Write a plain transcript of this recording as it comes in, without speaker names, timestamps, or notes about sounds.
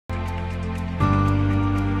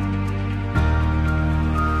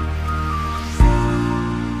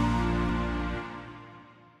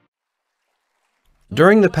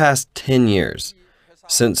During the past 10 years,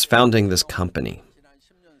 since founding this company,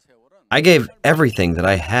 I gave everything that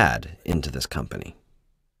I had into this company.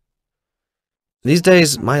 These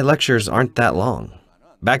days, my lectures aren't that long.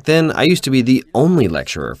 Back then, I used to be the only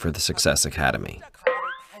lecturer for the Success Academy.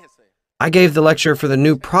 I gave the lecture for the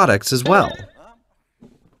new products as well.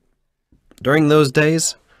 During those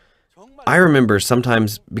days, I remember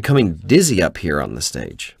sometimes becoming dizzy up here on the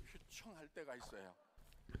stage.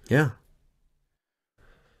 Yeah.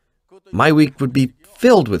 My week would be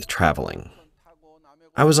filled with traveling.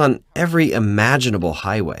 I was on every imaginable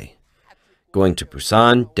highway, going to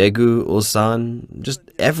Busan, Daegu, Ulsan, just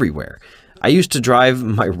everywhere. I used to drive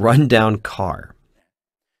my rundown car.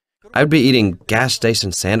 I'd be eating gas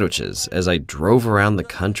station sandwiches as I drove around the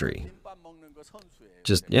country.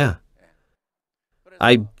 Yeah.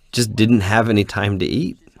 I just didn't have any time to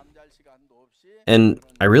eat. And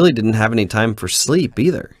I really didn't have any time for sleep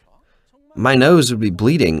either. My nose would be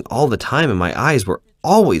bleeding all the time and my eyes were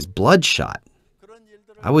always bloodshot.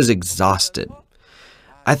 I was exhausted.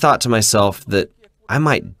 I thought to myself that I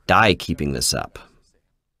might die keeping this up.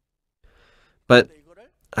 But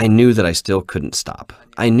I knew that I still couldn't stop.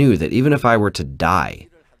 I knew that even if I were to die,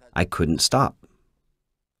 I couldn't stop.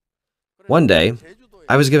 One day,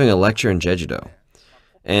 I was giving a lecture in Jeju-do,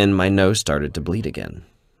 and my nose started to bleed again.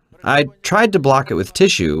 I tried to block it with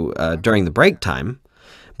tissue during the break time,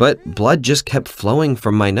 but blood just kept flowing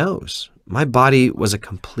from my nose. My body was a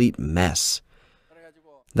complete mess.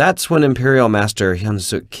 That's when Imperial Master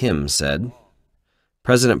Hyun-suk Kim said,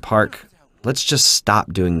 "President Park, let's just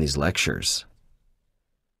stop doing these lectures."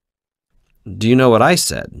 Do you know what I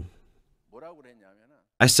said?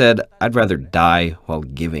 I said I'd rather die while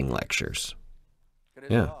giving lectures.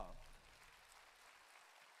 Yeah.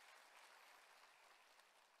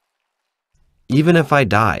 Even if I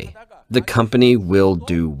die, the company will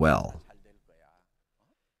do well.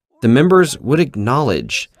 The members would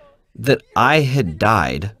acknowledge that I had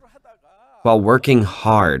died while working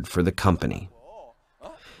hard for the company.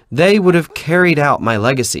 They would have carried out my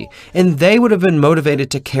legacy, and they would have been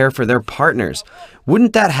motivated to care for their partners.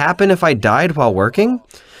 Wouldn't that happen if I died while working?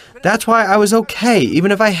 That's why I was okay,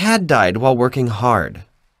 even if I had died while working hard.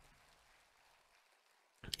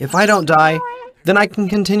 If I don't die, then I can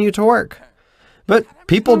continue to work. But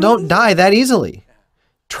people don't die that easily.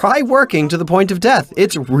 Try working to the point of death.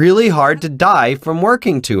 It's really hard to die from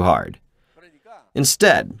working too hard.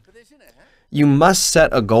 Instead, you must set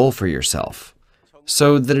a goal for yourself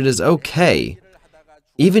so that it is okay,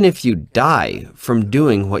 even if you die from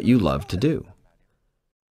doing what you love to do.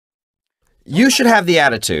 You should have the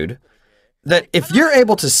attitude that if you're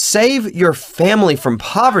able to save your family from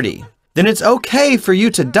poverty, then it's okay for you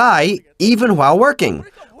to die even while working.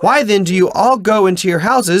 Why then do you all go into your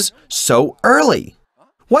houses so early?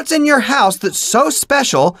 What's in your house that's so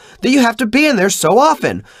special that you have to be in there so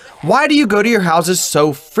often? Why do you go to your houses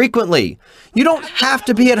so frequently? You don't have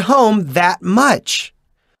to be at home that much.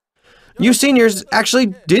 You seniors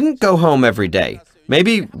actually didn't go home every day,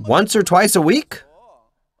 maybe once or twice a week.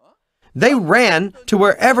 They ran to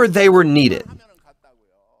wherever they were needed.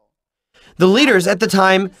 The leaders at the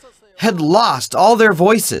time had lost all their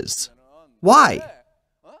voices. Why?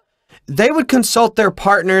 They would consult their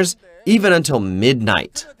partners even until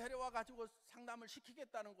midnight.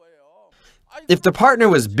 If the partner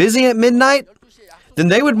was busy at midnight, then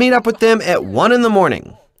they would meet up with them at 1 in the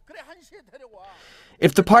morning.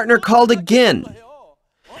 If the partner called again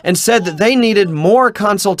and said that they needed more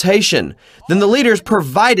consultation, then the leaders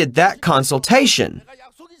provided that consultation,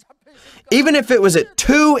 even if it was at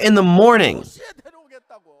 2 in the morning.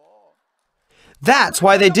 That's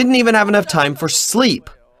why they didn't even have enough time for sleep.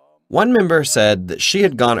 One member said that she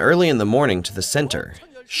had gone early in the morning to the center.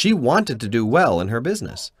 She wanted to do well in her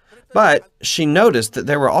business, but she noticed that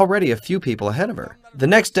there were already a few people ahead of her. The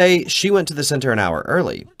next day, she went to the center an hour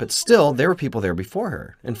early, but still there were people there before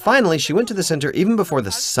her. And finally, she went to the center even before the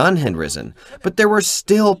sun had risen, but there were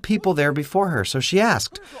still people there before her. So she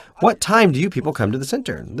asked, "What time do you people come to the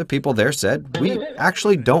center?" The people there said, "We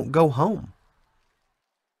actually don't go home."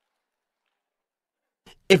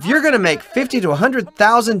 If you're going to make $50,000 to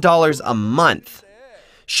 $100,000 a month,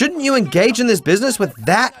 shouldn't you engage in this business with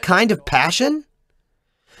that kind of passion?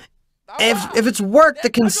 If it's work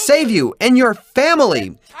that can save you and your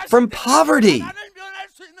family from poverty,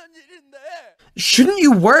 shouldn't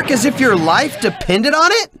you work as if your life depended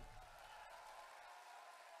on it?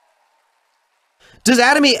 Does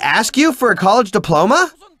Atomy ask you for a college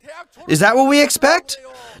diploma? Is that what we expect?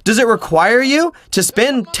 Does it require you to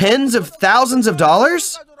spend tens of thousands of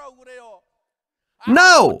dollars?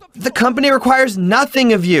 No, the company requires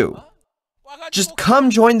nothing of you. Just come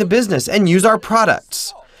join the business and use our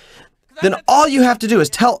products. Then all you have to do is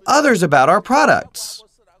tell others about our products.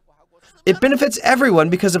 It benefits everyone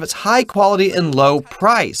because of its high quality and low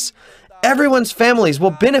price. Everyone's families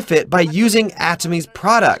will benefit by using Atomy's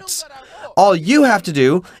products. All you have to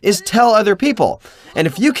do is tell other people. And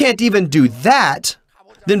if you can't even do that,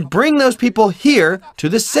 then bring those people here to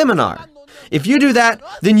the seminar. If you do that,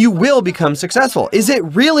 then you will become successful. Is it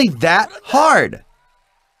really that hard?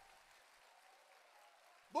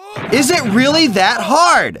 Is it really that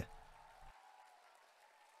hard?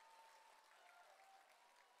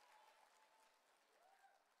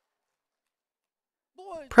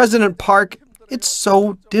 President Park, it's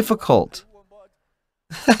so difficult.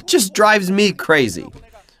 That just drives me crazy.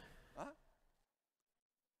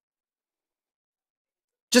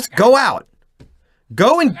 Just go out.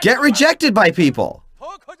 Go and get rejected by people.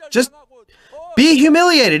 Just be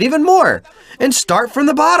humiliated even more and start from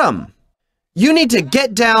the bottom. You need to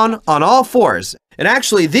get down on all fours. And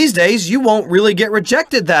actually, these days, you won't really get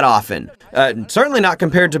rejected that often. Certainly not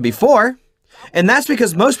compared to before. And that's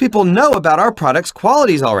because most people know about our product's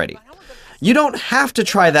qualities already. You don't have to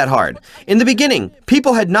try that hard. In the beginning,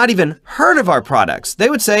 people had not even heard of our products. They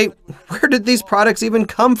would say, where did these products even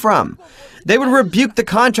come from? They would rebuke the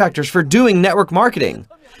contractors for doing network marketing.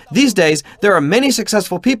 These days, there are many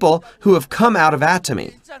successful people who have come out of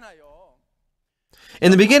Atomy. In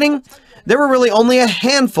the beginning, there were really only a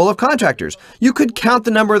handful of contractors. You could count the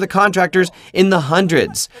number of the contractors in the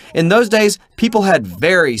hundreds. In those days, people had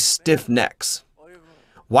very stiff necks.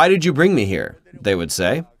 Why did you bring me here? They would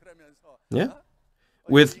say. Yeah,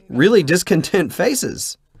 with really discontent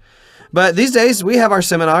faces. But these days, we have our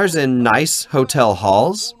seminars in nice hotel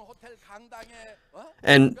halls.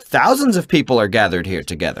 And thousands of people are gathered here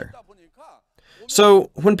together. So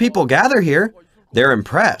when people gather here, they're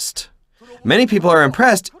impressed. Many people are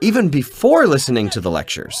impressed even before listening to the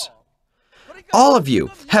lectures. All of you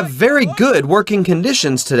have very good working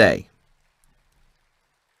conditions today.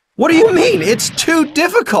 What do you mean? It's too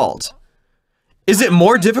difficult. Is it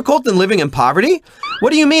more difficult than living in poverty?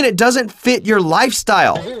 What do you mean it doesn't fit your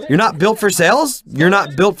lifestyle? You're not built for sales? You're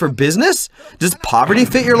not built for business? Does poverty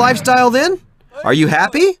fit your lifestyle then? Are you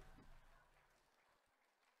happy?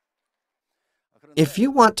 If you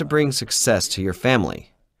want to bring success to your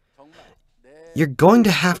family, you're going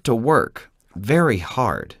to have to work very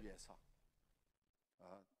hard.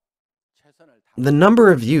 The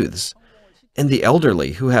number of youths and the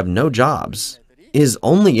elderly who have no jobs is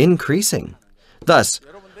only increasing. Thus,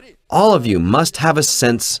 all of you must have a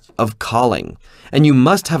sense of calling, and you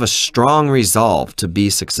must have a strong resolve to be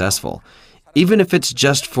successful, even if it's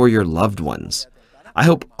just for your loved ones. I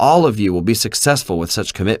hope all of you will be successful with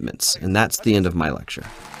such commitments, and that's the end of my lecture.